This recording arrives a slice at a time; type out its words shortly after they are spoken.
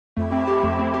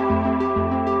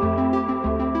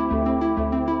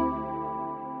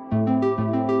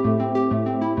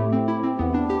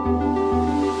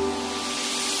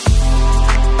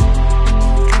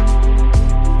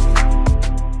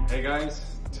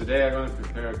today I'm going to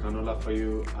prepare a granola for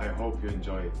you. I hope you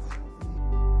enjoy it.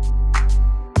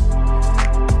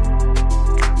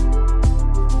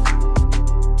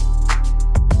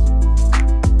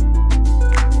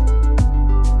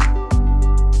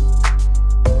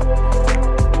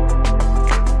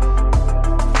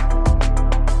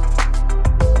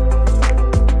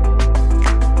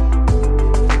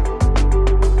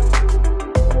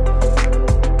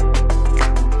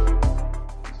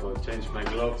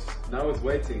 Now it's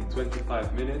waiting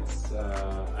 25 minutes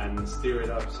and stir it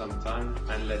up sometime,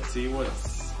 and let's see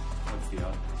what's the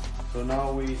outcome. So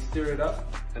now we stir it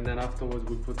up, and then afterwards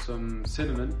we put some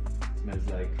cinnamon. It smells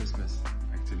like Christmas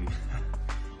actually.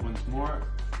 Once more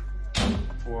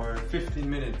for 15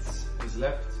 minutes is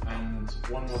left, and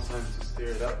one more time to stir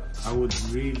it up. I would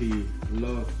really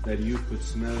love that you could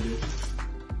smell this.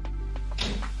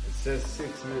 It says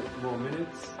 6 more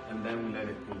minutes, and then we let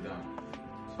it cool down.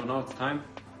 So now it's time.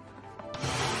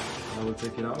 I will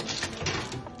take it out.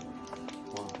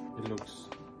 Wow, it looks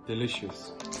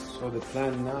delicious. So the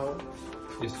plan now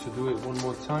is to do it one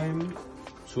more time,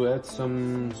 to add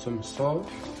some salt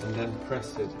and then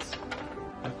press it.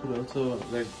 I could also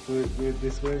like do it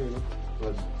this way, you know,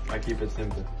 but I keep it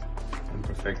simple and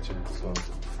perfectionist. So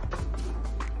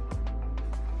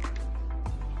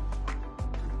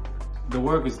the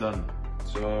work is done.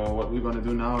 So what we're gonna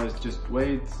do now is just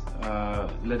wait,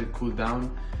 let it cool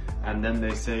down. And then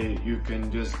they say you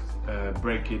can just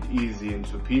break it easy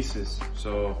into pieces.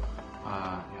 So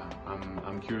yeah,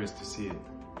 I'm curious to see it.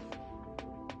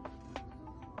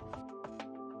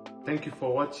 Thank you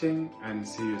for watching, and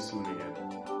see you soon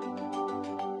again.